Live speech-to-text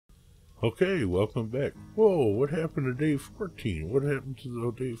Okay, welcome back. Whoa, what happened to day 14? What happened to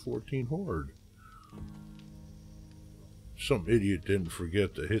the day 14 horde? Some idiot didn't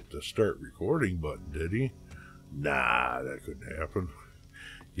forget to hit the start recording button, did he? Nah, that couldn't happen.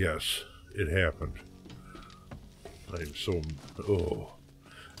 Yes, it happened. I'm so... Oh,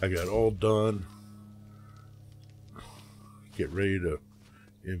 I got all done. Get ready to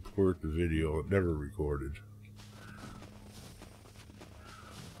import the video. It never recorded.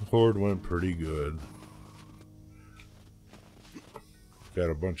 The horde went pretty good.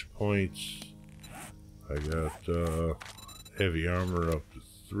 Got a bunch of points. I got heavy armor up to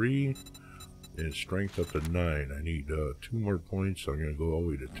 3 and strength up to 9. I need 2 more points, so I'm going to go all the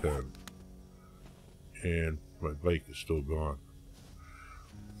way to 10. And my bike is still gone.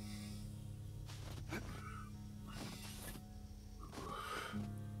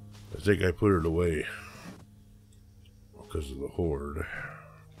 I think I put it away because of the horde.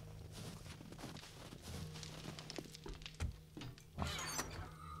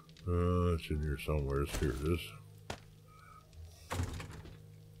 It's in here somewhere. Here it is.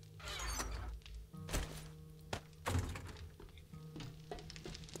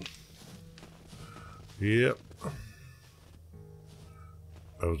 Yep.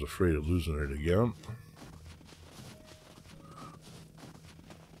 I was afraid of losing it again.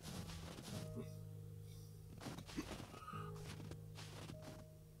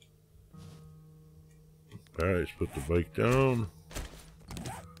 Alright, let's put the bike down.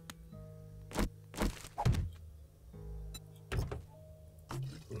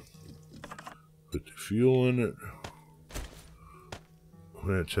 Put the fuel in it.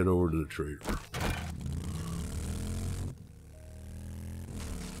 Let's head over to the trader.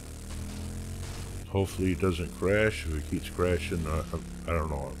 Hopefully it doesn't crash. If it keeps crashing, I don't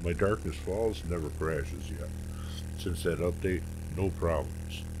know. My Darkness Falls never crashes yet. Since that update, no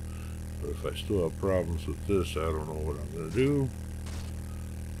problems. But if I still have problems with this, I don't know what I'm going to do.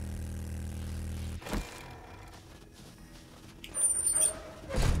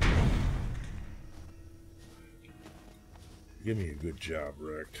 Give me a good job,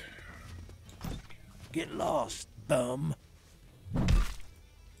 wrecked. Get lost, bum.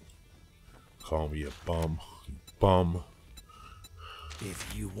 Call me a bum. Bum.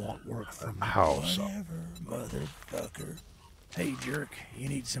 If you want work from me, house. whatever, motherfucker. Hey, jerk, you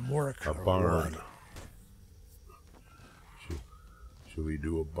need some work A or barn. what? Should we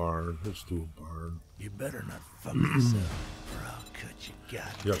do a barn? Let's do a barn. You better not fuck this up, or I'll cut you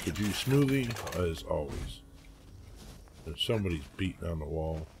goddamn. Yucca juice smoothie, as always. And somebody's beating on the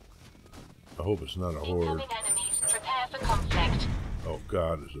wall. I hope it's not a horde. Incoming enemies, prepare for conflict. Oh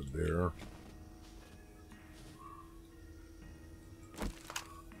God, is it there?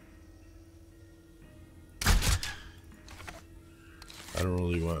 I don't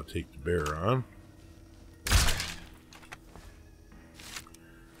really want to take the bear on.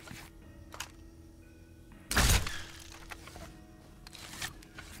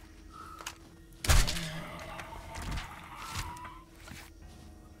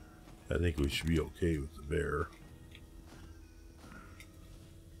 I think we should be okay with the bear.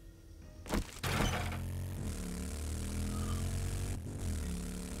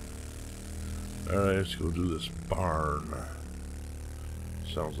 Alright, let's go do this barn.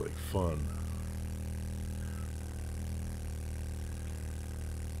 Sounds like fun.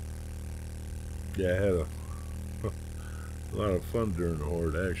 Yeah, I had a lot of fun during the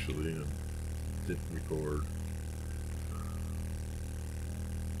horde actually, and didn't record.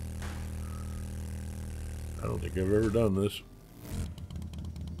 I don't think I've ever done this.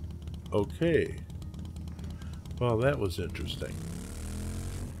 Okay. Well, that was interesting.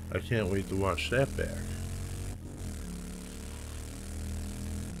 I can't wait to watch that back.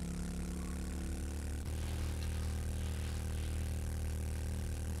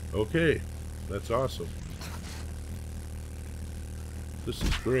 Okay, that's awesome. This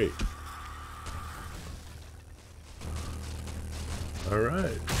is great.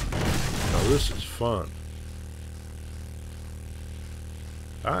 Alright. Now this is fun.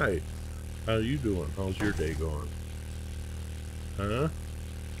 Hi. How you doing? How's your day going? Huh?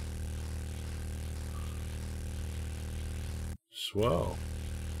 Swell.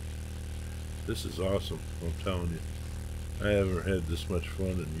 This is awesome, I'm telling you. I haven't had this much fun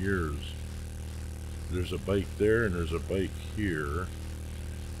in years. There's a bike there and there's a bike here.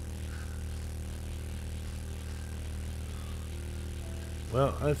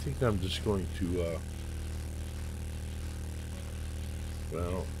 Well, I think I'm just going to,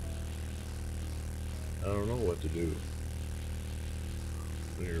 well, I don't know what to do.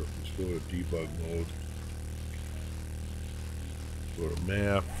 Here, let's go to debug mode. Go to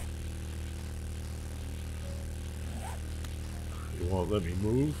map. It won't let me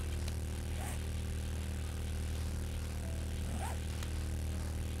move.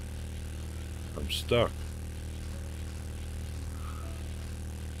 I'm stuck.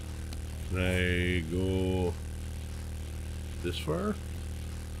 Can I go this far?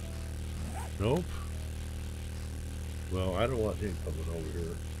 Nope. Well, I don't want him coming over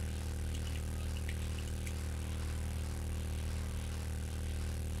here.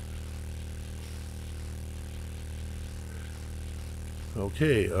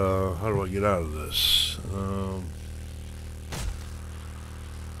 Okay, how do I get out of this?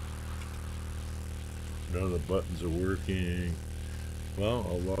 None of the buttons are working. Well,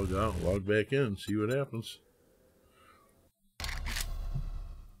 I'll log out, log back in, see what happens.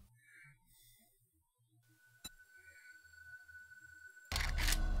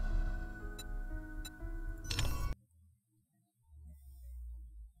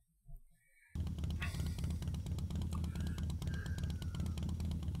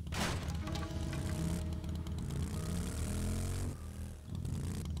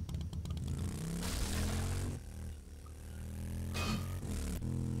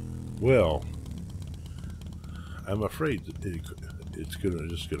 Well, I'm afraid that it's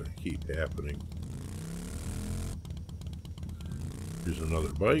just gonna keep happening. Here's another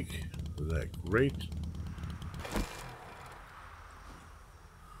bike. Isn't that great?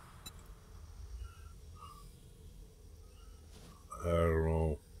 I don't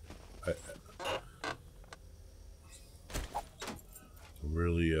know. I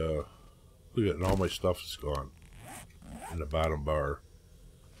really look at it, all my stuff is gone in the bottom bar.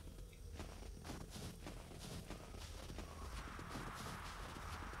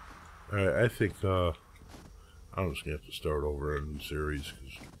 Alright, I think I'm just gonna have to start over a new series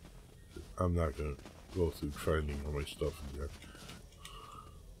because I'm not gonna go through finding all my stuff again.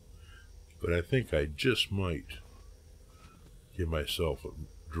 But I think I just might give myself a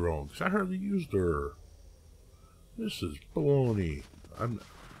drone because I hardly used her. This is baloney.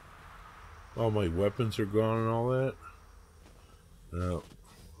 All my weapons are gone and all that. Now,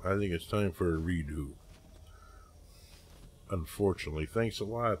 I think it's time for a redo. Unfortunately, thanks a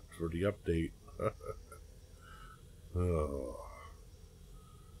lot for the update. Oh.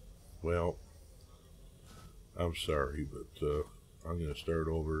 Well, I'm sorry, but I'm going to start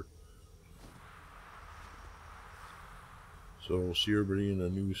over. So we'll see everybody in a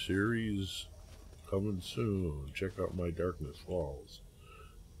new series coming soon. Check out my Darkness Falls.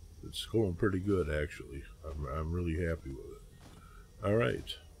 It's going pretty good, actually. I'm really happy with it. All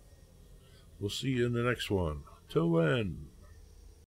right. We'll see you in the next one. Till then.